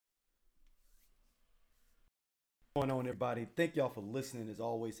Going on, everybody? Thank y'all for listening, as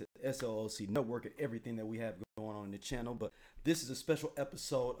always, to the SLOC Network and everything that we have going on in the channel. But this is a special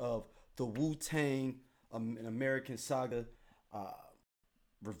episode of the Wu-Tang an American Saga uh,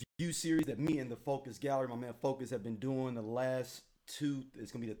 review series that me and the Focus Gallery, my man Focus, have been doing the last two.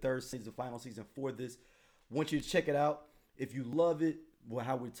 It's going to be the third season, final season for this. Want you to check it out. If you love it,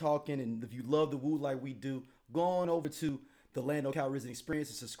 how we're talking, and if you love the Wu like we do, go on over to the Lando Calrissian Experience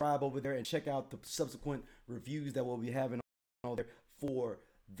and subscribe over there and check out the subsequent reviews that we'll be having on there for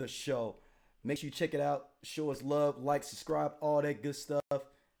the show. Make sure you check it out. Show us love, like, subscribe, all that good stuff.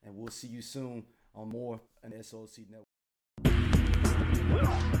 And we'll see you soon on more on the SLC Network.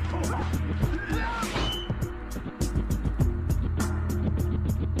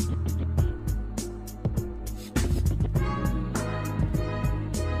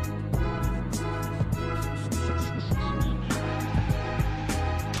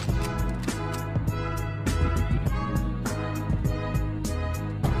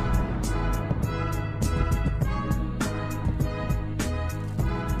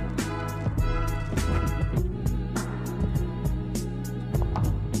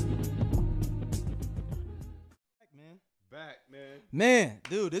 Man,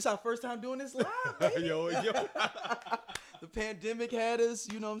 dude, this our first time doing this live. yo. The pandemic had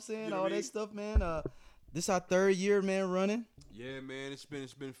us, you know what I'm saying? You know all what I that mean? stuff, man. This our third year, man, running. Yeah, man, it's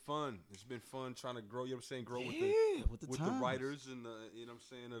been fun. It's been fun trying to grow. You know what I'm saying? Grow with with the times. writers and the you know what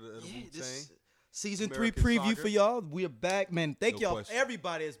I'm saying of the Wu-Tang. This season American 3 preview Saga. for y'all. We are back, man. Thank No y'all. question.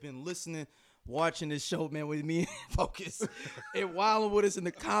 Everybody has been listening, watching this show, man, with me and Focus and wilding with us in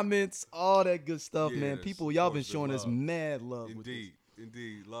the comments, all that good stuff, man. Yes, People, of y'all course, been the showing us love. mad love with this.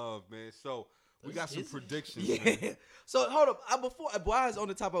 Indeed, love, man. So we got some Is it? predictions. Yeah. Man. So hold up. While I was on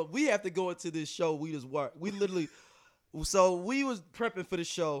the top of, we have to go into this show. We just work. We literally. So we was prepping for the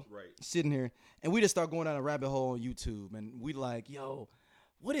show, Right. sitting here, and we just start going down a rabbit hole on YouTube, and we like, yo,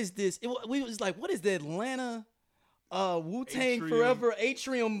 what is this? We was like, what is the Atlanta Wu-Tang Atrium. Forever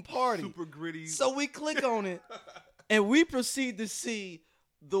Atrium Party? Super gritty. So we click on it, and we proceed to see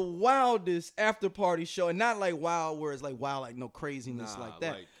the wildest after party show, and not like wild where it's like wild, like no craziness like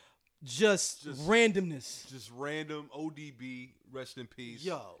that. Just randomness. Just random ODB. Rest in peace.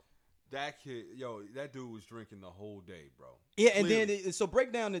 Yo. That kid, that dude was drinking the whole day, bro. Yeah, and Clearly. then so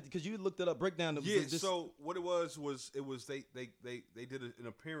break down it because you looked it up. Break down the Yeah, this- so what it was they did an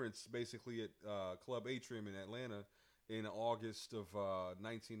appearance basically at Club Atrium in Atlanta in August of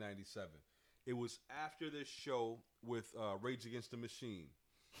 1997. It was after this show with Rage Against the Machine,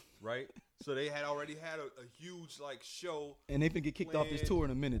 right? So they had already had a huge like show. and they can get kicked off this planned. tour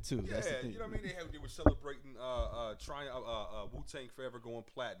in a minute too. Yeah, That's the thing. you know what I mean. They were celebrating Wu-Tang Forever going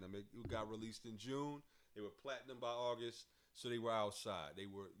platinum. It got released in June. They were platinum by August, so they were outside. They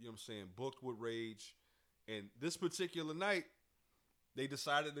were, you know what I'm saying, booked with Rage. And this particular night, they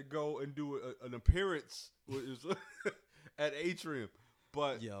decided to go and do an appearance at Atrium.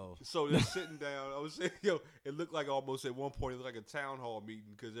 But Yo. so they're sitting down. I was saying, it looked like almost at one point it looked like a town hall meeting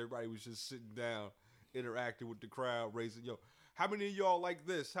because everybody was just sitting down, interacting with the crowd, raising, how many of y'all like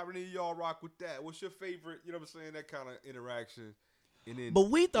this? How many of y'all rock with that? What's your favorite? You know what I'm saying? That kind of interaction. And then, But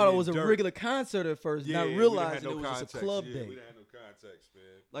we thought it was a Dirk. regular concert at first, Yeah, not we didn't realizing have no it was just a context. club Yeah, date. We didn't have no context, man.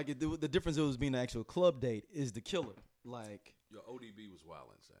 Like the difference it was being an actual club date is the killer. Like Yo, ODB was wild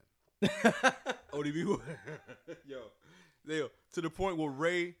insane. ODB was yo, to the point where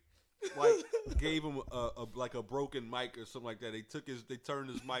Ray like gave him a broken mic or something like that. They turned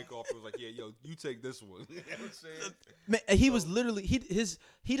his mic off. It was like, yeah, yo, you take this one. You know what I'm saying? man, he was literally he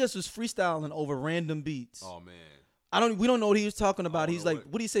just was freestyling over random beats. Oh man. We don't know what he was talking about. don't He's know like,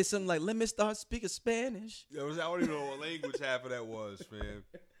 what do you say? Something like, let me start speaking Spanish. I don't even know what language half of that was, man.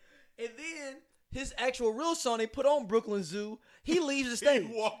 And then his actual real song they put on Brooklyn Zoo, he leaves the stage.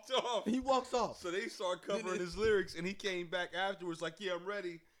 He walked off. He walks off. So they start covering his lyrics, and he came back afterwards like, yeah, I'm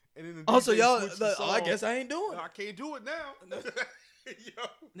ready. And then the Also, DJ y'all, switched the like, oh, I song. guess I ain't doing it. I can't do it now. Yo.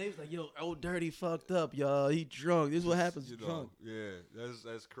 And they was like, yo, old Dirty fucked up, y'all. He drunk. This is what happens drunk. Yeah,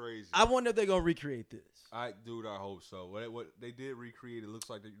 that's crazy. I wonder if they're going to recreate this. I hope so. What they did recreate, it looks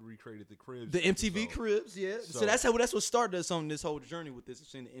like they recreated the Cribs. The MTV episode. Cribs, yeah. So, So- that's what started us on this whole journey with this.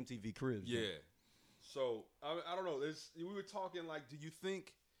 It's in the MTV Cribs. Yeah. So I don't know. We were talking like, do you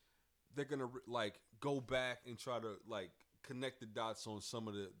think they're gonna like go back and try to like connect the dots on some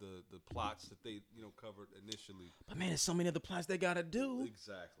of the plots that they covered initially? But man, there's so many other plots they got to do.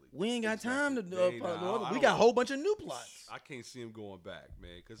 Exactly. We ain't got time to do They ain't- I we don't- got a whole bunch of new plots. I can't see him going back,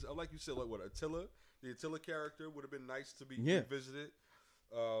 man. Because like you said, like what Attila, the Attila character would have been nice to be revisited.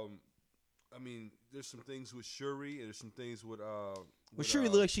 I mean, there's some things with Shuri and there's some things with Well, Shuri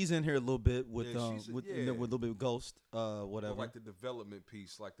look like she's in here a little bit with yeah, with a little bit of Ghost, whatever. But like the development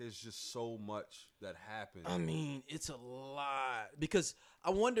piece, like there's just so much that happened. I mean, it's a lot because I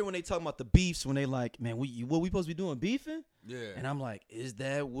wonder when they talk about the beefs when they like, man, what we supposed to be doing beefing? Yeah. And I'm like, is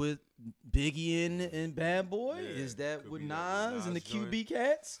that with Biggie and Bad Boy? Yeah, Is that could with be Nas that with and the Nas joint. QB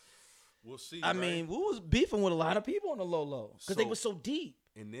Cats? We'll see. I mean, we was beefing with a lot of people on the low because they So- were so deep.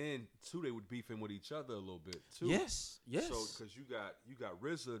 and then too, they would beefing with each other a little bit too. Yes. So because you got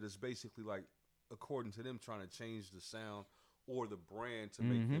RZA that's basically like, according to them, trying to change the sound or the brand to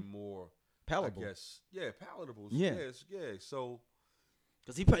make them more Palatable. I guess, palatable. Yeah. Yeah. So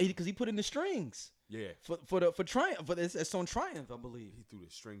Because he put in the strings yeah, for Triumph, for it's on Triumph, I believe. he threw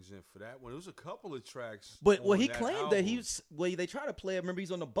the strings in for that one. It was a couple of tracks. But on he that claimed that album. they tried to play it. Remember,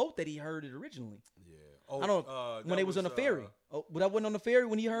 he's on the boat that he heard it originally. Yeah. Oh, I don't when that they was on the ferry. uh, Oh, but that wasn't on the ferry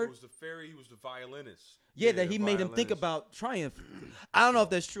when he It heard. was the ferry. He was the violinist. Yeah, that he the made him think violinist. about Triumph. I don't know if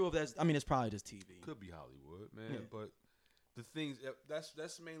that's true. If that's, I mean, it's probably just TV. Could be Hollywood, man. Yeah. But the things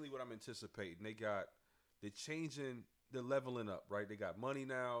that's mainly what I'm anticipating. They're changing, they're leveling up, right? They got money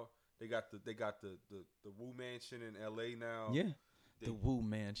now. They got the Wu Mansion in L.A. now. Yeah, They- the Wu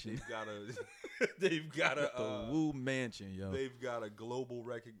Mansion. They've got a The Wu Mansion, yo. they've got a global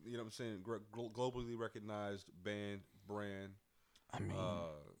you know what I'm saying, globally recognized brand. I mean, Uh,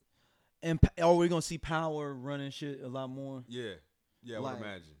 and are we gonna see Power running shit a lot more? yeah, I Like- would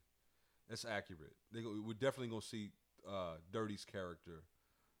imagine that's accurate. We're definitely gonna see Dirty's character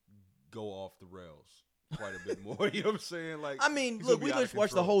go off the rails quite a bit more. You know what I'm saying? Like, I mean, he's look, gonna we be out of just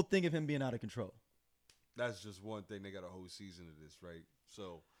watched the control. whole thing of him being out of control. That's just one thing. They got a whole season of this, right?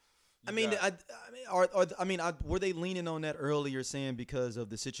 So, I mean, were they leaning on that earlier, saying because of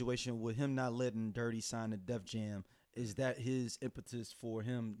the situation with him not letting Dirty sign the Def Jam? Is that his impetus for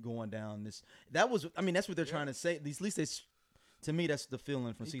him going down this? That was, I mean, that's what they're trying to say. At least to me, that's the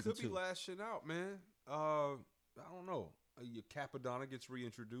feeling from he season could 2. be lashing out, man. I don't know. Your Capadonna gets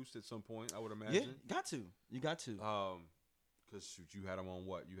reintroduced at some point, I would Yeah, imagine. you got to. Because shoot, you had him on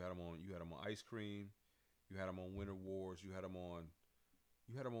what? You had him on Ice Cream. You had him on Winter Wars. You had him on.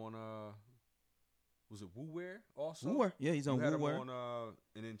 Was it Wu Wear also? Wu Wear. Yeah, he's on You had Wu him Wear. on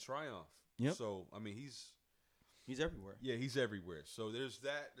and then Triumph. Yep. So I mean, he's everywhere. yeah, he's everywhere. So there's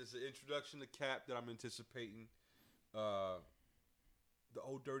that. There's an introduction to Cap that I'm anticipating. The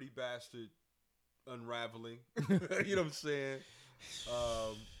old dirty bastard unraveling. You know what I'm saying?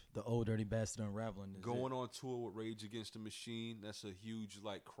 The old dirty bastard unraveling. Going on tour with Rage Against the Machine. That's a huge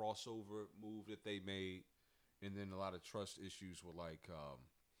like crossover move that they made. And then a lot of trust issues with like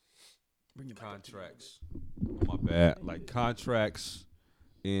Bring it back up to you a little contracts. My bad. Like contracts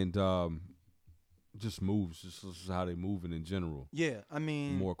and just moves. Just this is how they moving in general. Yeah, I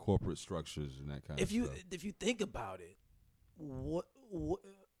mean, More corporate structures and that kind of stuff. if you think about it, what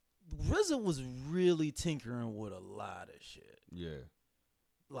RZA was really tinkering with a lot of shit. Yeah.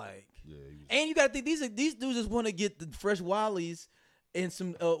 Like, Yeah. and you gotta think these dudes just want to get the fresh Wallies and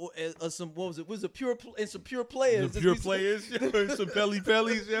some what was it? Was it pure and some pure players? The pure players, some Pelly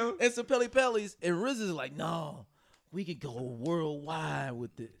Pellies, yo. and some Pelly Pellies. And RZA's like, no, we could go worldwide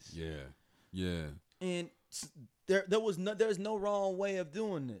with this. Yeah. And there's no wrong way of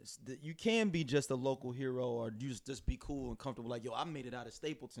doing this. That you can be just a local hero or you just be cool and comfortable. Like, yo, I made it out of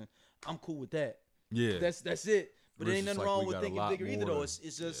Stapleton. I'm cool with that. Yeah. That's it. But there ain't Versus, nothing like, wrong we with got a thinking lot bigger either, more though. to-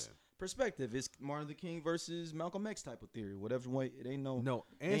 It's just yeah. perspective. It's Martin Luther King versus Malcolm X type of theory. Whatever way, it ain't no. No,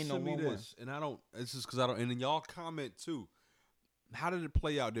 ain't answer no me one this, and I don't. It's just because I don't. And then y'all comment too. How did it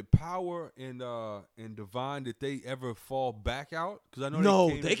play out? Did Power and Divine, did they ever fall back out? Because I know No,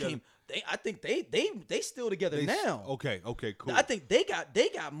 they they together. came. I think they still together They s- now. Okay, cool. I think they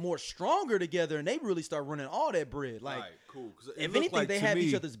got more stronger together, and they really start running all that bread. Like, All right, cool. 'Cause it if looked anything, like, they to have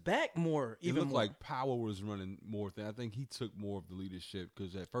each me, other's back more. It Even looked more. like Power was running more thing. I think he took more of the leadership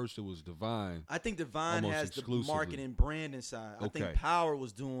because at first it was Divine. I think Divine almost has exclusively. the marketing brand inside. I think Okay. Power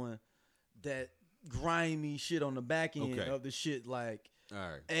was doing that grimy shit on the back end Okay. of the shit. Like, All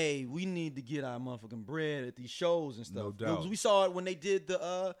right. hey, we need to get our motherfucking bread at these shows and stuff. No doubt. We saw it when they did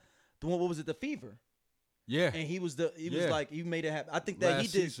the one. What was it? The Fever. Yeah. And he was Yeah. like, he made it happen. I think that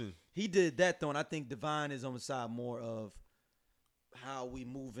Last season. he did that though, and I think Divine is on the side more of how we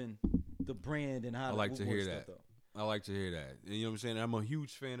moving the brand and how I like to hear stuff, that. though. I like to hear that. And you know what I'm saying? I'm a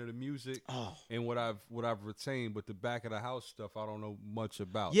huge fan of the music. Oh. And what I've retained, but the back of the house stuff I don't know much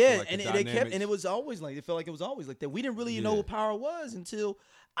about. Yeah, So, like, the and they kept, dynamics- and it was always like, it felt like it was always like that. We didn't really know Yeah. what Power was until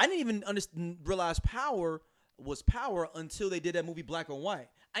I didn't even realize Power was Power until they did that movie Black and White.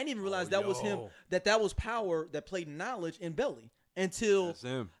 I didn't even realize that was him. yo. That was Power that played Knowledge in Belly. until That's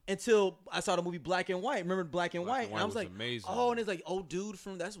him. I saw the movie Black and White. Remember Black and White? And I was like, amazing. oh, and it's like, oh, dude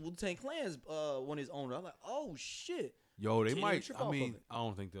from that's Wu-Tang Clan's one of his owners. I'm like, oh shit. Yo, they Didn't might. trip I off mean, of it. I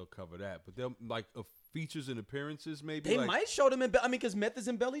don't think they'll cover that, but they'll like features and appearances maybe. They like might show them in. I mean, because Meth is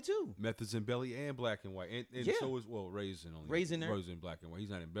in Belly too. Methods in Belly and Black and White, and Yeah. so is Raisin only. Raisin there. Raisin Black and White.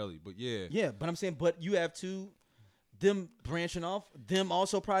 He's not in Belly, but yeah. Yeah, but I'm saying, but you have them branching off, them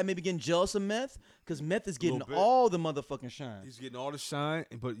also probably maybe getting jealous of Meth because Meth is getting Little bit. all the motherfucking shine. He's getting all the shine,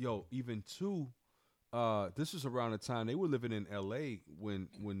 but yo, even too, this was around the time they were living in L.A. when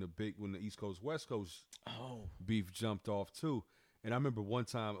the East Coast West Coast Oh, beef jumped off too. And I remember one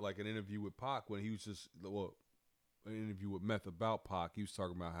time, like an interview with Pac, when he was an interview with Meth about Pac. He was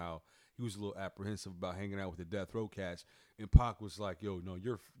talking about how he was a little apprehensive about hanging out with the Death Row cats, and Pac was like, "Yo, no,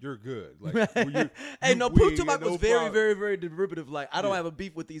 you're good." Like, hey, no, we Proof ain't Tupac got no was very, problem. very, very derivative. Like, I don't Yeah. have a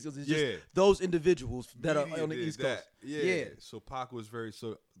beef with these. It's just Yeah. those individuals that are Media on the did East that. Coast. Yeah. So Pac was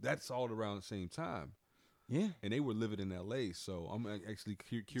so that's all around the same time. Yeah. And they were living in L.A., so I'm actually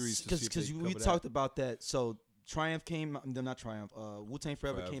curious to see if Because they we cover talked about that. So Triumph came out. No, not Triumph. Wu-Tang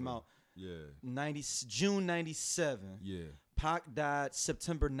Forever came out Yeah, June 97. yeah. Pac died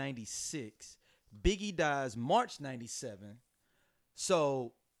September 96. Biggie dies March 97.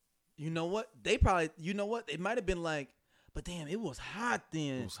 So, you know what? It might have been like, but damn, it was hot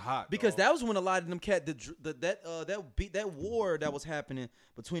then. It was hot because dog. that was when a lot of them that war that was happening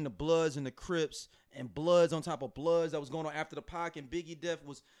between the Bloods and the Crips and Bloods on top of Bloods that was going on after the Pac and Biggie death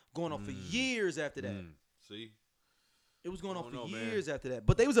was going on for years after that. See, It was going on don't for know, man. years after that.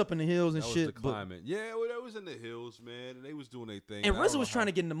 But they was up in the hills and that shit. was the but- climate. Yeah, well, that was in the hills, man, and they was doing their thing. And RZA was trying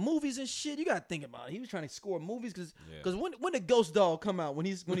to get into movies and shit. You gotta think about it. He was trying to score movies because Yeah. when did Ghost Dog come out? When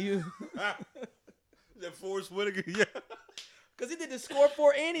he that Forrest Whitaker, yeah, because he did the score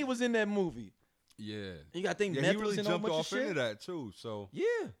for and he was in that movie. yeah. You gotta think Yeah, Meth he really was in a jumped bunch of off shit. into that too. So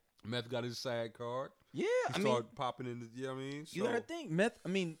Yeah, Meth got his SAG card. yeah. He I mean, started popping in. You know what I mean? you gotta think Meth. I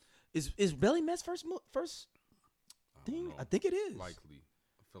mean, is Belly Meth's first I don't thing? know. I think it is. Likely,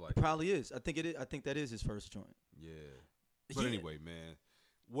 I feel like It probably is. I think it is. I think that is his first joint. Yeah. But Yeah. anyway, man,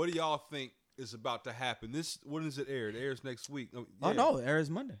 what do y'all think is about to happen? When does it air? It airs next week. Oh yeah. no, it airs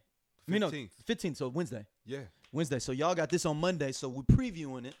Monday. I mean, no, 15th. 15th. So Wednesday. Yeah. Wednesday. So y'all got this on Monday. So we're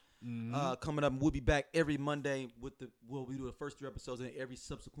previewing it. Mm-hmm. Coming up, we'll be back every Monday we do the first 3 episodes and every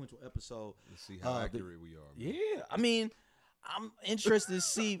subsequent episode. Let's see how the- accurate we are. Man. Yeah, I mean, I'm interested to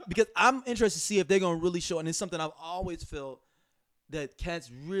see because I'm interested to see if they're gonna really show. And it's something I've always felt that cats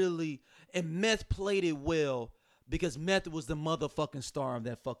really and Meth played it well because Meth was the motherfucking star of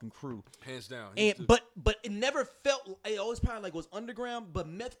that fucking crew. Hands down. And but it never felt. It always probably like was underground, but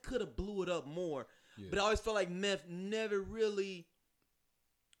Meth could have blew it up more. Yeah. But I always felt like Meth never really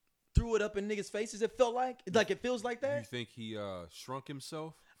threw it up in niggas' faces. It felt like it feels like you that. think he shrunk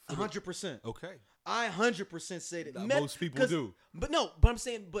himself? 100%. Okay. I 100% say that. Most people do. But I'm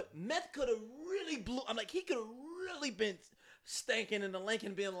saying, Meth could have really blew. I'm like, he could have really been stanking in the link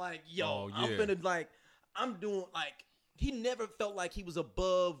and being like, yo, Oh, I'm yeah. finna like, I'm doing like. He never felt like he was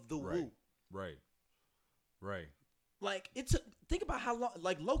above the Right. woo. Right. Like it took. Think about how long.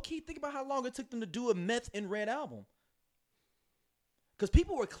 Like low key. Think about how long it took them to do a Meth and Red album. Because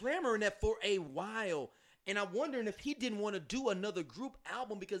people were clamoring that for a while, and I'm wondering if he didn't want to do another group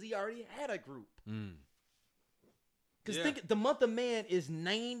album because he already had a group. Because Yeah. think the Month of Man is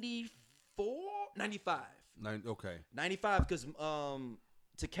 94, 95. Okay. 95 because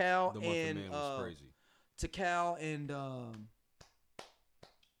Tikal The Month and of Man was crazy. Tikal and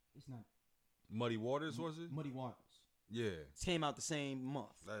it's not Muddy Waters, was it? Muddy Waters. Yeah. Came out the same month.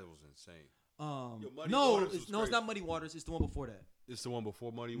 That was insane. Muddy No, Waters was it's crazy. not Muddy Waters. It's the one before that. It's the one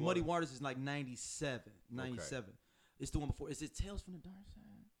before Muddy Waters? Muddy Waters is like 97. 97. It's the one before. Is it Tales from the Dark Side?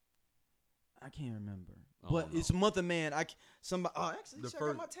 I can't remember. But don't know. it's Month of Man. Somebody. Oh, actually, The check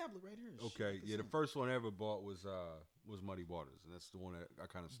first- out my tablet right here. Okay. Shit, Yeah, the first one I ever bought was Muddy Waters, and that's the one that I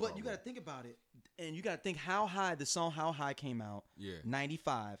kind of. But you got to think about it, and you got to think how high the song "How High" came out. Yeah.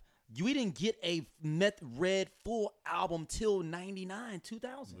 95. We didn't get a Meth Red full album till 99,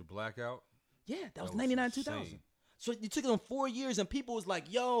 2000. The Blackout. Yeah, that was was 99, insane. 2000. So you took it on 4 years, and people was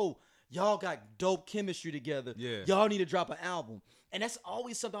like, "Yo, y'all got dope chemistry together. Yeah. Y'all need to drop an album." And that's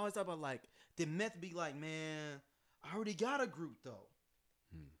always something I always talk about. Like, did Meth be like, "Man, I already got a group though."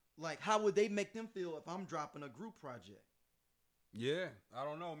 Like, how would they make them feel if I'm dropping a group project? Yeah, I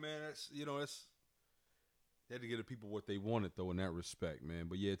don't know, man. That's they had to get the people what they wanted though in that respect, man.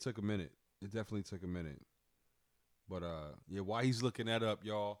 But yeah, it took a minute. It definitely took a minute. But yeah, while he's looking that up,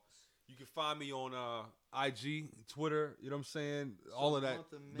 y'all, you can find me on IG, Twitter. You know what I'm saying? All of that.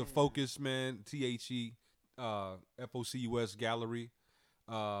 Month of The Man. Focus, man. THE FOCUS Gallery.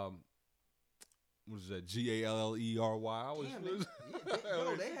 What is that? GALLERY.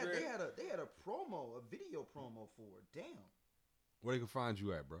 Damn, they had a promo, a video promo for it. Damn. Where they can find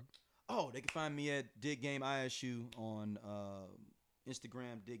you at, bro? Oh, they can find me at Dig Game ISU on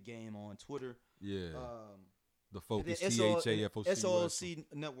Instagram, Dig Game on Twitter. Yeah. The Focus THAFOC SOLC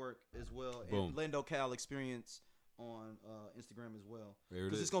Network as well. Boom. And Lando Cal Experience on Instagram as well. There it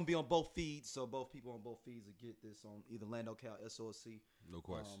Because is. it's gonna be on both feeds, so both people on both feeds will get this on either Lando Cal SOLC No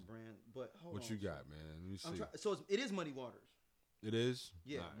question. brand. But hold What on. you got, man? Let me see. So it is Muddy Waters. It is?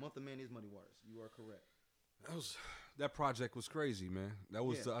 Yeah, All right. Month of Man is Muddy Waters. You are correct. That project was crazy, man. That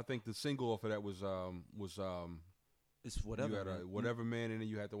was Yeah. I think the single off of that was It's whatever. you had a man. Whatever Man, and then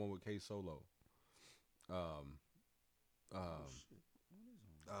you had the one with K Solo.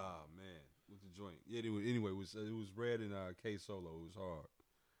 Man, with the joint. Yeah, anyway, it was Red and K Solo. It was hard,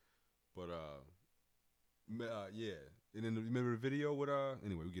 but yeah. And then remember the video with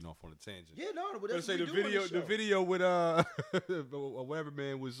Anyway, we're getting off on a tangent. Yeah, no, but Let's that's say what we do on the video with whatever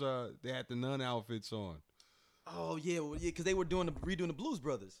man was they had the nun outfits on. Oh yeah, well, yeah, because they were redoing the Blues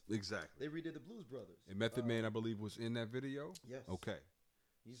Brothers. Exactly. They redid the Blues Brothers. And Method Man, I believe, was in that video. Yes. Okay.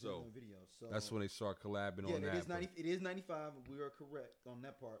 He's So, in the video. So That's when they start collabing yeah, on that. it is 95. We are correct on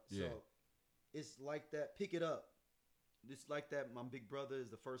that part. Yeah. So it's like that. Pick It Up. It's like that. My Big Brother is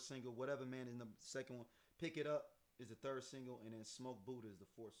the first single. Whatever Man is the second one. Pick It Up is the third single, and then Smoke Buddha is the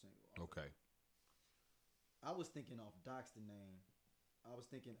fourth single. Okay. I was thinking off Doc's the name. I was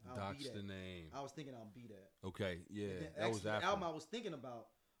thinking I'll Doc's Be That. the name. I was thinking I'll Be That. Okay. Yeah. And then That was actually, after. the album I was thinking about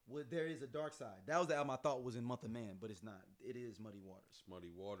was There Is a Dark Side. That was the album I thought was in Month of Man, but it's not. It is Muddy Waters. It's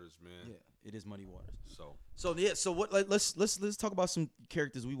Muddy Waters, man. Yeah, it is Muddy Waters. So So yeah, so what? Like, let's talk about some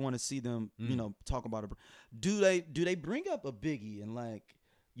characters we want to see them. You know, talk about it. Do they bring up a Biggie and like,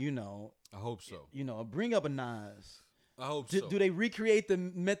 I hope so. bring up a Nas? I hope Do, so. do they recreate the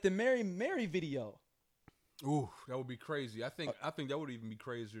Met the Mary video? Ooh, that would be crazy. I think that would even be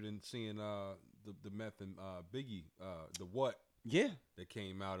crazier than seeing the Meth and Biggie the What Yeah. that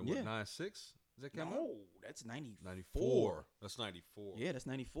came out in Yeah. what 96? Does that come out? No, that's 94. 94. That's 94. Yeah, that's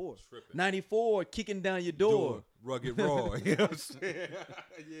 94. Tripping. 94, kicking down your door. Rugged Raw. You know what I'm saying?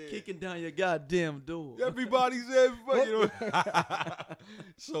 Yeah. Kicking down your goddamn door. Everybody's everybody. You know?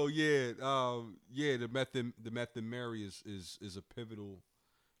 So yeah, the Meth and Mary is a pivotal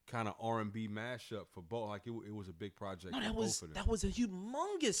kind of R&B mashup for both. Like it was a big project. No, for that both of them. was a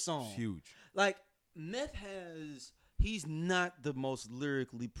humongous song. It's huge. Like Meth he's not the most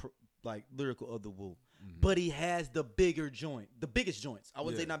lyrical of the Wu, but he has the biggest joints. I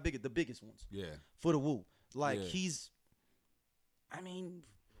would say Yeah. not bigger, the biggest ones Yeah. for the Wu. Like Yeah. and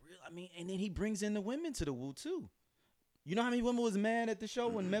then he brings in the women to the Wu too. You know how many women was mad at the show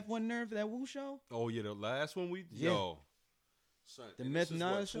when Meth wasn't there for that Wu show? Oh yeah, the last one Yeah. Son, The and Meth this is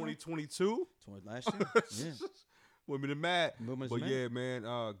Nine what, show? 2022. Toward last year, yeah. Women are mad. Women is But mad. yeah, man,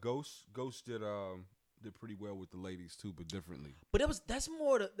 Ghost did pretty well with the ladies too, but differently. But that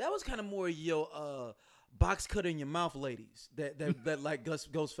was kind of more box cut in your mouth ladies that like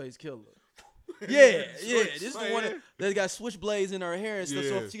Ghostface Killer. Yeah. This is the one that got switchblades in her hair and stuff.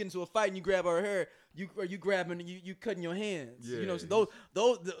 So Yeah. if she get into a fight and you grab her hair, you grabbing you cutting your hands. You know, Yeah. so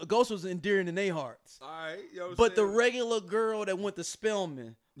those the Ghost was endearing in their hearts. All right, you know what I'm But the saying? regular girl that went to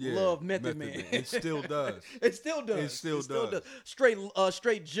Spelman loved Method Man. It still does. It still does. It still does.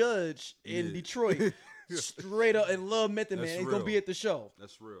 Straight judge in Yeah. Detroit. Straight up and love Method Man. That's He's gonna real. be at the show.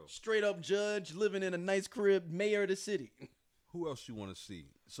 That's real. Straight up judge, living in a nice crib, mayor of the city. Who else you want to see?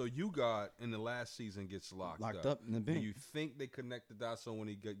 So you got in the last season gets locked up in the Do bank. you think they connect the dots on when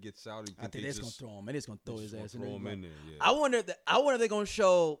he gets out? I think they're gonna throw him. They're just gonna throw his ass in throw him there. in there. Yeah. I wonder if they're gonna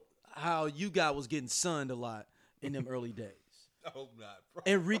show how you guy was getting sunned a lot in them early days I hope not, bro.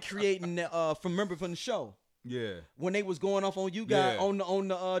 and recreating that from the show Yeah. when they was going off on you guys Yeah. on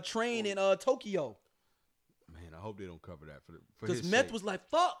the train in Tokyo. Man, I hope they don't cover that for Because his Meth sake. was like,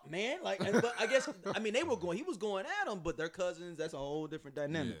 "Fuck, man!" But I guess they were going. He was going at them, but they're cousins. That's a whole different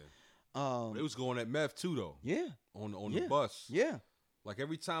dynamic. They was going at Meth too, though. Yeah, On Yeah. the bus. yeah. Like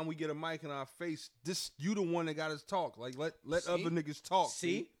every time we get a mic in our face, you the one that got us talk. Like let See? other niggas talk.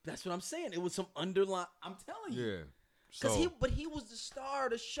 See, that's what I'm saying. It was some underlying. I'm telling you. Yeah. Because So, he was the star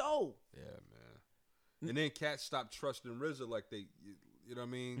of the show. yeah, man. And then cats stopped trusting RZA like they, you know what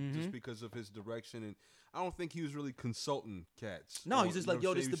I mean? Mm-hmm. Just because of his direction. And I don't think he was really consulting cats. No, Or, he's just you know like, yo,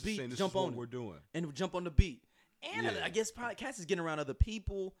 what I'm this saying? the He was just beat, saying, this jump is what on it. we're doing. And jump on the beat. And Yeah. I guess probably Cats is getting around other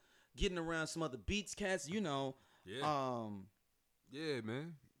people, getting around some other beats. Cats, Yeah. Yeah,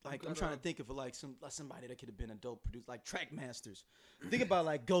 man. Like I'm trying to think of like somebody that could have been a dope producer, like Trackmasters. Think about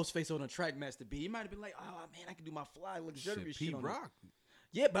like Ghostface on a Trackmaster beat. He might have been like, oh man, I can do my fly luxurious shit on P-Rock.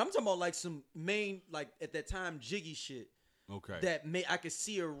 Yeah, but I'm talking about like some main, like at that time, jiggy shit. Okay. That I could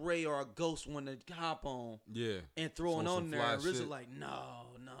see a Ray or a Ghost want to hop on. Yeah. And throw it on there. And RZA like, no,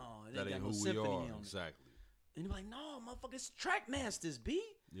 that ain't got no who we symphony are. on it. Exactly. And you're like, no, motherfuckers, Trackmasters, B.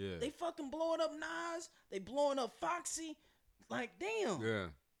 Yeah. They fucking blowing up Nas. They blowing up Foxy. Like, damn. Yeah.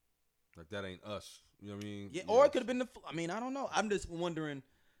 Like that ain't us. You know what I mean? Yeah. Or it could have been I don't know. I'm just wondering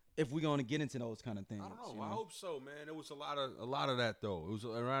if we're gonna get into those kind of things. I don't know. You know? I hope so, man. There was a lot of that though. It was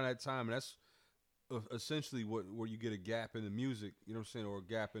around that time, and that's essentially where you get a gap in the music. You know what I'm saying, or a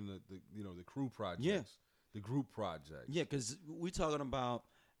gap in the the crew projects. Yeah. The group projects. Yeah, because we talking about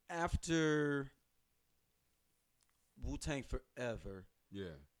after Wu-Tang Forever. Yeah.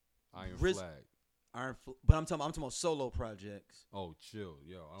 Iron Riz- Flag. But I'm talking about solo projects. Oh, chill,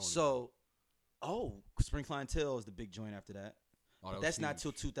 yo. Spring Clientele is the big joint after that. Oh, But that's not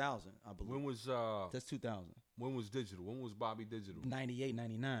till 2000, I believe. When was That's 2000. When was Digital? When was Bobby Digital? 98,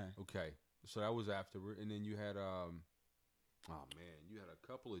 99. Okay, so that was after, and then you had you had a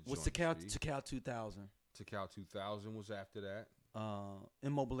couple of. What's joints, Takal 2000? Takal 2000 was after that.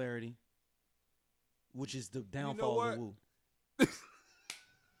 Immobilarity, which is the downfall what? of the Wu.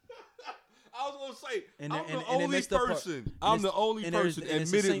 I was gonna say, And I'm then- the and then only that's the part- person. I'm the only person,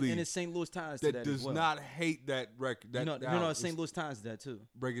 admittedly, and it's St. Louis Times to that that as does well. not hate that record. That no, St. Louis Times to that too.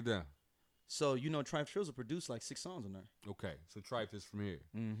 Break it down. So Trife Trills produced like 6 songs on there. Okay, so Trife is from here.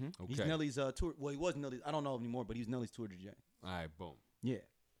 Mm-hmm. He's Okay. Nelly's tour. Well, he was Nelly's. I don't know anymore, but he was Nelly's tour DJ. All right, boom. Yeah.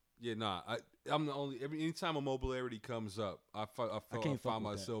 Yeah, nah. I'm the only. Anytime a mobility comes up, I Can't fuck find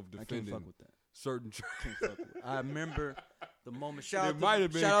with myself that. I can't defending fuck with that. certain. Can't fuck with it. I remember the moment. Shout It might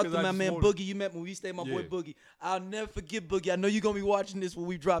have been out 'cause to I my just man wanted- Boogie. You met when we stayed. My boy Yeah. Boogie. I'll never forget Boogie. I know you're gonna be watching this when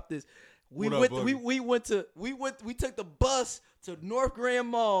we drop this. We What up, went. We took the bus to North Grand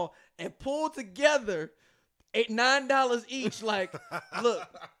Mall and pulled together $9 each. Like,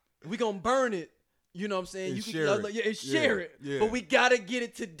 look, we gonna burn it. You know what I'm saying? And You share can it. and share Yeah, it. yeah. But we gotta get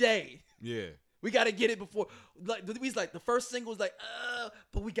it today. Yeah. We gotta get it before. Like we like the first single was like,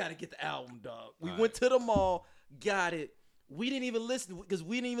 but we gotta get the album, dog. We All went right. to the mall, got it. We didn't even listen because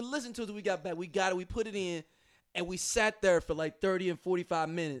we didn't even listen to it till we got back. We got it. We put it in, and we sat there for like 30 and 45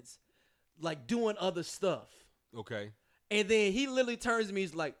 minutes, like doing other stuff. Okay. And then he literally turns to me.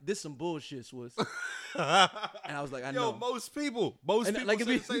 He's like, "This some bullshit, Swiss." And I was like, "I know." most people say like, the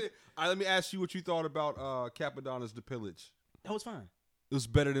same thing. All right, let me ask you what you thought about Capadonna's The Pillage. That was fine. It was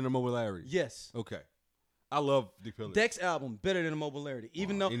better than Immobilarity. Yes. Okay. I love The Pillage. Dex album better than Immobilarity,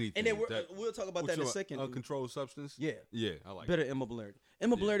 even though. anything And then that- we'll talk about What that in you a want, second. Uncontrolled Substance? Yeah. Yeah, I like Better it. Immobilarity.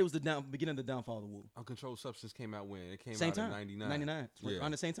 Immobilarity was the beginning of the downfall of the Wu. Uncontrolled Substance came out when? It came Same out time. in 99. 99. Yeah.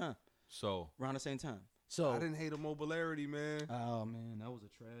 Around the same time. So, Around the same time. So I didn't hate Immobilarity, man. oh man, that was a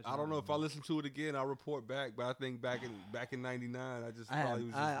trash. I don't know if I listen to it again, I'll report back. But I think back in '99, I just I probably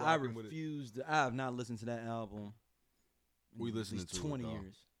was just I rocking with it. refused. I have not listened to that album. We in listening at least to it, 20 dog.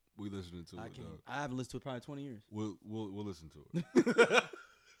 years. We listening to I it, can't. dog. I haven't listened to it probably 20 years. We'll listen to it.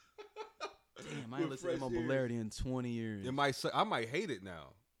 Damn, I With ain't listened to fresh Immobilarity in 20 years. I might hate it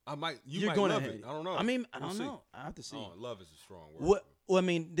now. You You're might gonna love hate it. I don't know. I mean, I We'll don't see. know. I have to see. Oh, love is a strong word. What? Well, I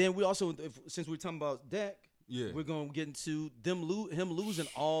mean, then we also, since we're talking about Deck, Yeah. we're gonna get into him losing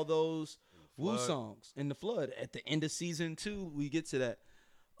all those Wu Flood. songs in the flood at the end of season 2. We get to that.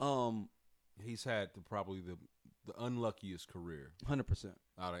 He's had probably the unluckiest career 100%.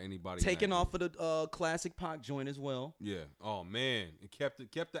 out of anybody. Taken in that off group. of the classic Pac joint as well. Yeah. Oh man, it kept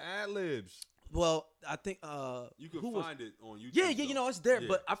the ad libs. Well, I think You can who was- find it on YouTube. Yeah, you know it's there. Yeah.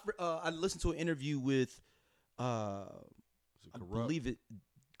 But I listened to an interview with I Is it Corrupt? believe it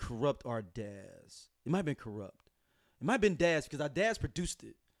Corrupt or Daz. It might have been Corrupt. It might have been Daz because our Daz produced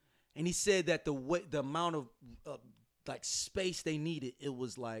it, and he said that the amount of like space they needed, it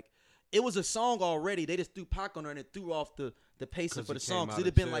was a song already. They just threw Pac on there and it threw off the pacing 'Cause for he the song. came 'Cause out it'd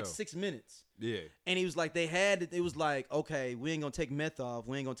have of been like jail. 6 minutes. Yeah. And he was like, it was like, okay, we ain't gonna take Meth off.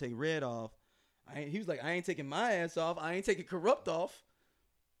 We ain't gonna take Red off. He was like, I ain't taking my ass off. I ain't taking Corrupt off.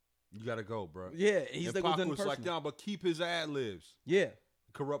 You gotta go, bro. Yeah. He's And like, Pac well, was like, "Yo, but keep his ad libs." yeah.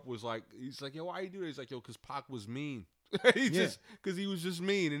 Corrupt was like, he's like, "Yo, why you do that?" He's like, "Yo, because Pac was mean." Yeah. Because he was just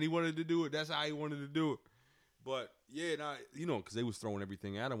mean and he wanted to do it. That's how he wanted to do it. But yeah, because they was throwing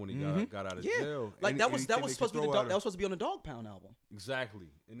everything at him when he got out of Yeah. jail. Like that was Anything they supposed to could be throw at that him. was supposed to be on the Dog Pound album. Exactly.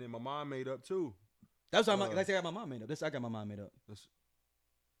 And then my mom made up too. That's what I got my mom made up. I got my mom made up.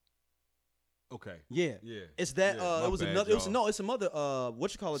 Okay. Yeah. Yeah. It's that. Yeah, my It was bad, another. It was y'all. no. It's some other.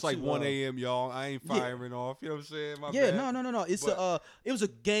 What you call it? It's like too, 1 a.m., y'all. I ain't yeah. firing off. You know what I'm saying? My Yeah. bad. No. It's But- It was a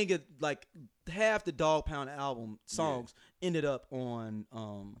gang of like half the Dog Pound album songs ended up on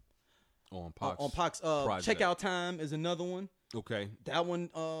On Pox. on Pac's project. Checkout Time is another one. Okay. That one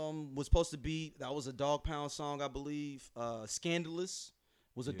was supposed to be, that was a Dog Pound song, I believe. Scandalous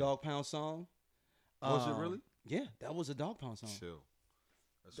was a Yeah. Dog Pound song. Was it really? Yeah, that was a Dog Pound song. Chill.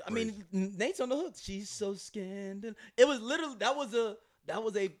 That's I crazy. mean, Nate's on the hook. She's so scandalous. It was literally that was a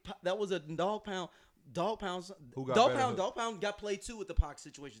Dog Pound song. Who got Dog better Pound hook? Dog Pound got played too with the Pac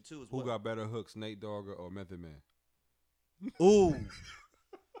situation too as Who well. got better hooks, Nate Dogg or Method Man? Ooh,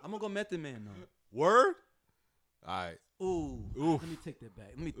 I'm gonna go Method Man though. Word? All right. Ooh, Oof. let me take that back.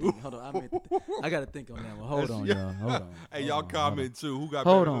 Let me think. Hold on, I gotta think on that one. Hold on, yeah. y'all. Hold on. Hey, Hold y'all on, comment too. Who got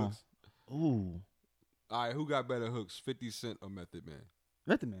Hold better on. hooks? Ooh, All right. Who got better hooks, 50 Cent or Method Man?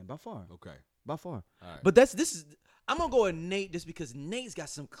 Method Man by far, Okay. by far. All right. But this is. I'm gonna go with Nate just because Nate's got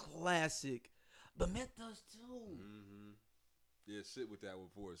some classic, but Meth does too. Mm-hmm. Yeah, sit with that one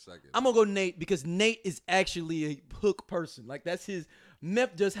for a second. I'm gonna go Nate because Nate is actually a hook person. Like that's his.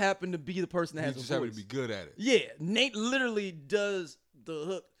 Meth just happened to be the person that He has just a happen voice. to be good at it. Yeah, Nate literally does the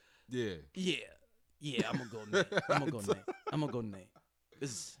hook. Yeah. Yeah. I'm gonna go Nate. I'm gonna go Nate. I'm gonna go Nate.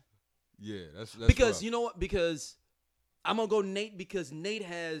 This Yeah. That's because rough. you know what? Because I'm gonna go Nate because Nate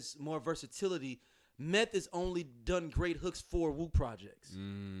has more versatility. Meth has only done great hooks for Wu projects.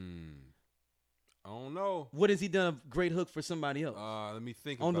 I don't know. What has he done a great hook for somebody else? Let me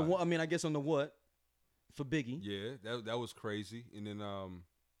think On the about what? it. I mean, I guess on the what? For Biggie. Yeah, that was crazy. And then let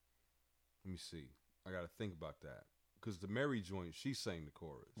me see. I gotta think about that because the Mary joint, she sang the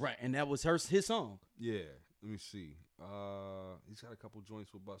chorus. Right, and that was his song. Yeah. Let me see. He's got a couple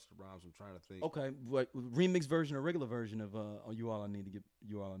joints with Busta Rhymes. I'm trying to think. Okay, what remix version or regular version of "You All I Need to Get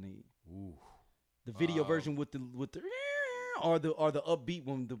You All I Need"? Ooh. The video version with the or the upbeat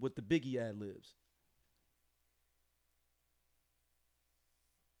one with the Biggie ad libs.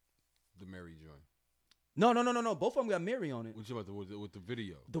 The Mary joint. No. Both of them got Mary on it. What you about with the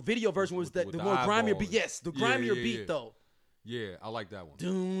video? The video version was With that the the more grimier eyeballs. beat. Yes, the Yeah, grimier yeah, beat yeah. though. Yeah, I like that one.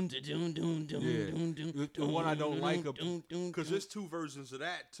 Doon, doon, doon, doon, Yeah. doon, doon, The one I don't like doon, doon, because doon. there's two versions of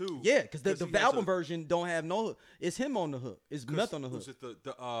that too. Yeah, because the he has album a- version don't have no hook. It's him on the hook. It's Meth on the hook. Was it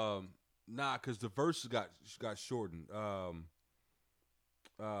the nah? Because the verse got shortened.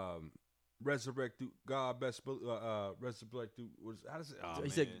 Resurrect through God best resurrect through how does it? Oh, he man.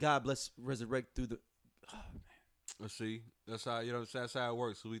 said, "God bless, resurrect through the." Let's see. That's how that's how it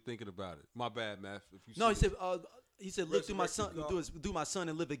works. So we thinking about it. My bad, Math. If you No, he see said, "Look through my Resurrect son, through God. through my son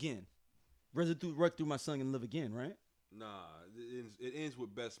and live again." Resurrect through my son and live again, right? Nah, it ends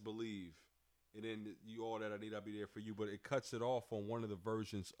with best believe, and then you all that I need, I'll be there for you. But it cuts it off on one of the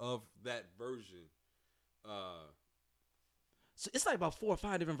versions of that version. So it's like about 4 or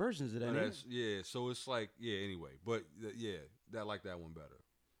 5 different versions of that. ain't it? Yeah, so it's like anyway, but yeah, I like that one better.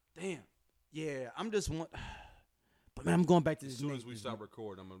 Damn. Yeah, I'm just one. But man, I'm going back to this. As soon Nate as we thing, stop man.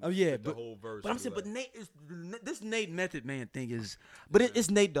 recording, I'm gonna Oh yeah, spit the but whole verse. But I'm through saying, but that. Nate is this Nate Method Man thing is, but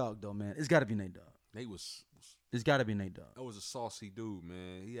it's Nate Dogg though, man. It's got to be Nate Dogg. Nate was It's got to be Nate Dogg. that was a saucy dude,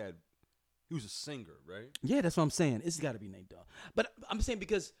 man. He was a singer, right? Yeah, that's what I'm saying. It's got to be Nate Dogg. But I'm saying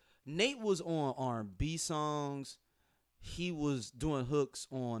because Nate was on R&B songs, he was doing hooks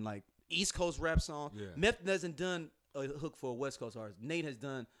on like East Coast rap songs. Yeah. Meth hasn't done a hook for a West Coast artist. Nate has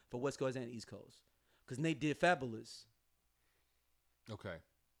done for West Coast and East Coast because Nate did Fabulous. Okay.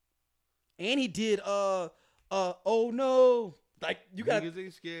 And he did oh no, like you got. Niggas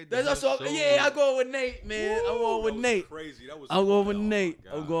ain't scared. That's also yeah. I go with Nate, man. I'm going with Nate. Crazy. That was. I'm going with oh my Nate.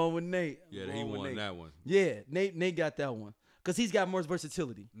 God. I'm going with Nate. Yeah, I'm he going with won Nate. that one. Yeah, Nate got that one because he's got more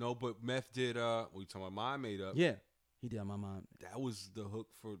versatility. No, but Meth did. We talking about Mind Made Up. Yeah, he did on my mind. That was the hook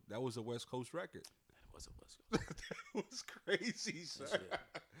for. That was a West Coast record. That was a West Coast. That was crazy, sir. Yeah.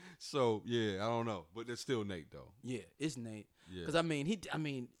 So yeah, I don't know, but it's still Nate though. Yeah, it's Nate. Yeah. Because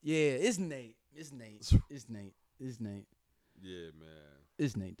yeah, it's Nate. It's Nate. It's Nate. It's Nate. Yeah, man.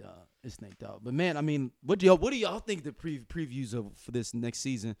 It's Nate Dogg. It's Nate Dogg. But man, I mean, what do y'all think the previews of for this next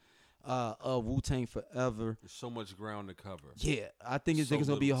season of Wu-Tang Forever? There's so much ground to cover. Yeah, I think it's So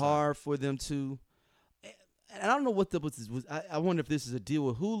gonna be little time. hard for them to. And I don't know what was. I wonder if this is a deal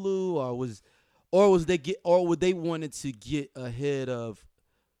with Hulu or would they wanted to get ahead of.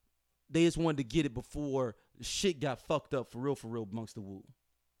 They just wanted to get it before shit got fucked up for real amongst the Wu.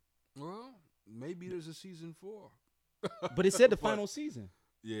 Well, maybe there's a season 4. But it said the But- final season.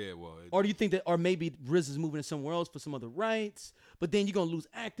 Yeah, well. Or do you think that, or maybe Riz is moving to somewhere else for some other rights? But then you're gonna lose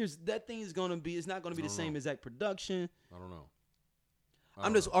actors. That thing is gonna be. It's not gonna be the I don't same know. exact production. I don't know.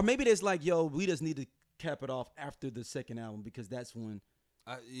 or maybe there's like, yo, we just need to cap it off after the second album because that's when.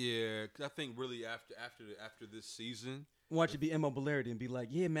 Yeah, 'cause I think really after this season. Want you to be Immobilarity and be like,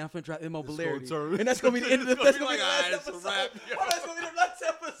 yeah, man, I'm finna drop Immobilarity. turn- And that's gonna be the end of the It's that's gonna gonna be be the like, last alright, it's a episode. wrap, yo. Oh, that's gonna be the last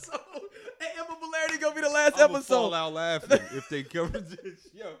episode. Hey, Immobilarity gonna be the last I'm gonna episode. fall out laughing if they cover this.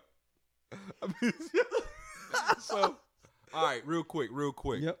 Yo. I mean, so, all right, real quick.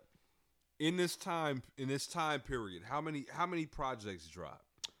 Yep. In this time period, how many projects drop?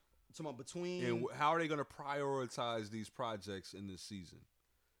 Talking about between. And how are they going to prioritize these projects in this season?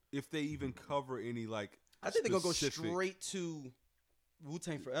 If they even cover any like, I think they're gonna go specific- straight to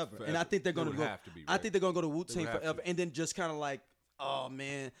Wu-Tang Forever. And Forever. I think they're They gonna would go. have to be, I right? think they're gonna go to They Wu-Tang would have Forever, to. and then just kind of like, oh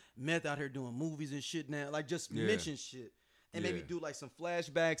man, Meth out here doing movies and shit now. Like just Yeah. mention shit, and maybe Yeah. do like some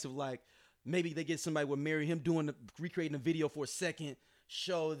flashbacks of like maybe they get somebody with Mary him recreating a video for a second.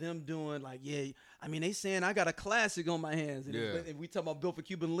 Show them doing like, yeah. I mean, they saying I got a classic on my hands, and, Yeah. and we talk about Built for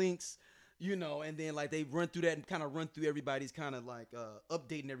Cuban Links. And then like they run through that and kind of run through everybody's kind of like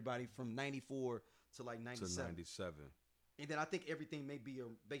updating everybody from 94 to like 97. to 97. And then I think everything may be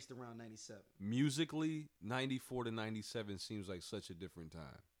based around 97. Musically, 94 to 97 seems like such a different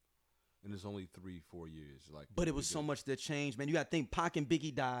time. And it's only 3-4 years. Like, But it was so much that changed, man. You got to think Pac and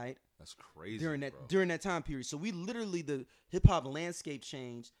Biggie died That's crazy, during bro. that time period. So we literally, the hip hop landscape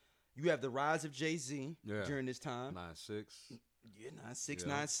changed. You have the rise of Jay-Z Yeah. during this time. 9-6. Yeah, 9-6, Yeah.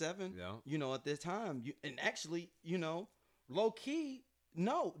 9-7. Yeah. At this time. And actually, low key,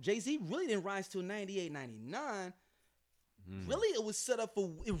 no, Jay-Z really didn't rise till 98, 99. Really, it was set up for,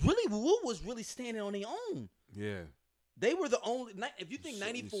 Wu was really standing on their own. Yeah. They were the only, if you think So,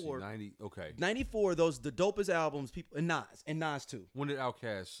 let me see, 94, 90. Okay. 94, the dopest albums, people, and Nas too. When did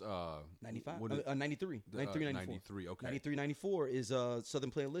Outkast? 95, when did- 93, 93, 94. 93. Okay. 93, 94 is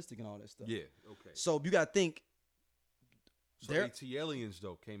Southern Playalistic and all that stuff. Yeah. Okay. So you got to think, So there- AT Aliens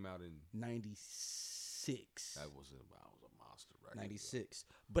though came out in 96. that was a monster record. 96.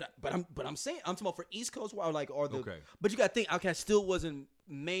 But I'm saying I'm talking about for East Coast or the Okay. But you got to think Outkast still wasn't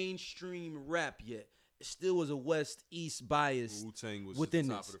mainstream rap yet. It still was a West East bias. Wu-Tang was within at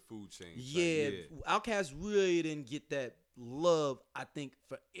the top this. of the food chain. Yeah, Outkast really didn't get that love, I think,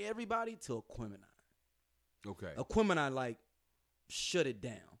 for everybody till Aquemini. Okay. Aquemini like shut it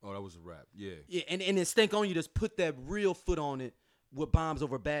down. Oh, that was a rap. Yeah. Yeah, and then Stank On You just put that real foot on it with Bombs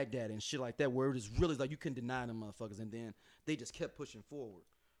Over Baghdad and shit like that, where it was really like you couldn't deny them motherfuckers, and then they just kept pushing forward.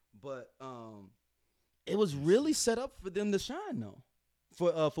 But it was really set up for them to shine though.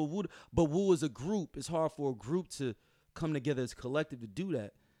 For Wu, but Wu as a group, it's hard for a group to come together as a collective to do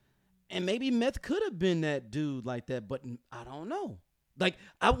that. And maybe Meth could have been that dude like that, but I don't know. Like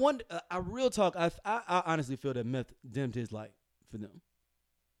I wonder, I real talk. I honestly feel that Meth dimmed his light for them.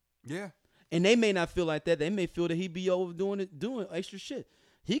 Yeah. And they may not feel like that. They may feel that he be over doing extra shit.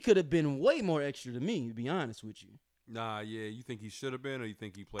 He could have been way more extra than me, to be honest with you. Nah, yeah. You think he should have been, or you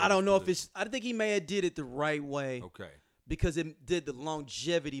think he played? I don't his know if position? it's. I think he may have did it the right way Okay. because it did the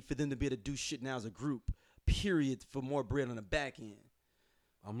longevity for them to be able to do shit now as a group. Period. For more bread on the back end.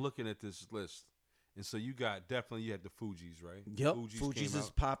 I'm looking at this list, and so you had the Fugees, right? Yep. Fugees Fugees came is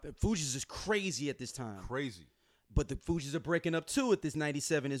out popping. Fugees is crazy at this time. crazy. But the Fugees are breaking up too at this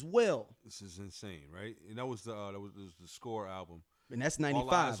 97 as well. This is insane, right? And that was the Score album. And that's All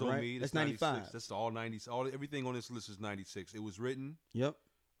 95, Eyes on right? Me, That's 96. 95. That's all 90s. Everything on this list is 96. It was written. Yep.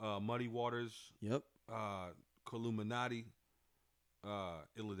 Muddy Waters. Yep. Columinati.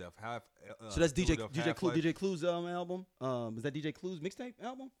 Illidef Half. So that's DJ Illidef DJ Clue's album. Is that DJ Clue's mixtape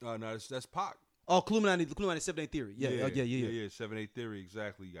album? No, that's Pac. Oh, Columinati 7 8 Theory. Yeah. Yeah. 7-8 Theory,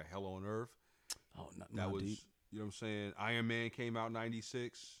 exactly. You got Hell on Earth. Oh, no, That was, dude. you know what I'm saying? Iron Man came out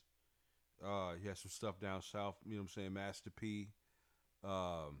 96. He had some stuff down south, you know what I'm saying? Master P.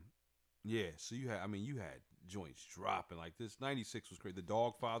 Yeah, so you had joints dropping like this. 96 was great. The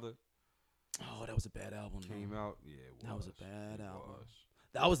Dogfather Oh, that was a bad album. came man. out. Yeah, it That was a was. bad It album. was.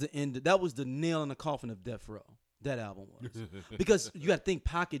 That was the end. That was the nail in the coffin of Death Row. That album was because you got to think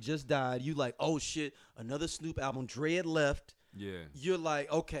Pocket just died. You like, oh shit, another Snoop album. Dre had left. Yeah. You're like,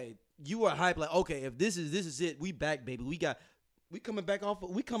 okay, you were hyped. Like, okay, if this is it, we back, baby. We coming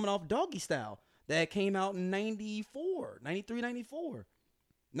off Doggy Style that came out in 94, 93, 94,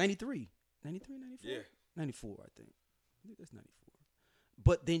 93, 93, 94, Yeah. 94. I think that's 94.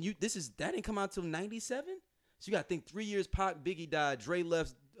 But then that didn't come out till 97. So you got to think 3 years. Pac, Biggie died. Dre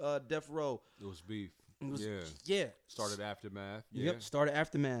left Death Row. It was beef. It was, Yeah. yeah. Started Aftermath. Yeah. Yep. Started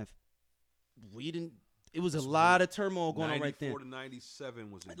Aftermath. It was a lot of turmoil going on right then. 94 to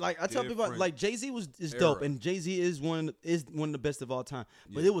 97 was a Like I tell people, different like Jay-Z is era. dope, and Jay-Z is one of the best of all time.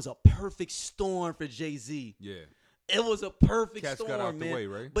 But Yeah. it was a perfect storm for Jay-Z. Yeah. It was a perfect Cats storm, got out man. the way,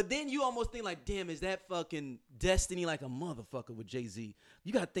 right? But then you almost think like, damn, is that fucking destiny like a motherfucker with Jay-Z?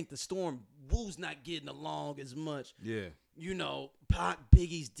 You gotta think the storm. Wu's not getting along as much. Yeah. You know, Pac,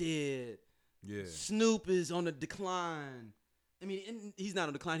 Biggie's dead. Yeah. Snoop is on the decline. I mean, and he's not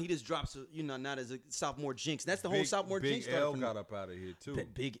on the decline. He just drops, not as a sophomore jinx. That's the whole sophomore jinx. Big L got up out of here too.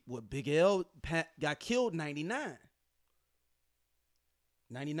 Big L got killed 99.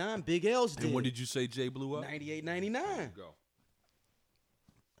 99, Big L's dead. And when did you say Jay blew up? 98, 99. There you go.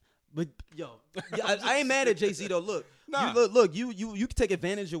 But I ain't mad at Jay-Z though. Look, Nah. you can take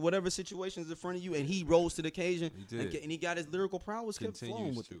advantage of whatever situations in front of you, and he rose to the occasion. He did. And he got his lyrical prowess kept flowing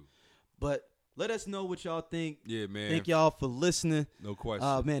Continues with to. it. But let us know what y'all think. Yeah, man. Thank y'all for listening. No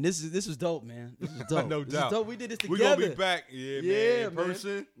question. Man, this was dope, man. This was dope. No This doubt. is dope. We did this We're together. gonna be back. Yeah, man. Yeah, In man.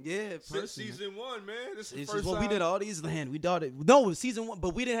 person. Yeah, Since person. season 1, man. This is the It's first just what time. we did all these land. We thought it. No, season 1,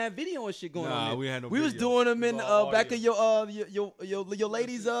 but we didn't have video and shit going Nah, on. There. we had no We was video. doing them It in was all back of audio. your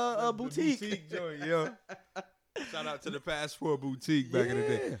ladies The boutique. joint, yeah. Shout out to the Passport Boutique back in the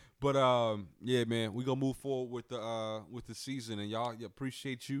day. Yeah. But yeah, man, we gonna move forward with the season, and y'all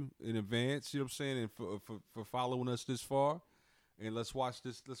appreciate you in advance. You know what I'm saying, and for following us this far. And let's watch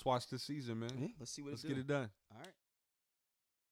this season, man. Yeah, let's see what Let's it get do. it done. All right.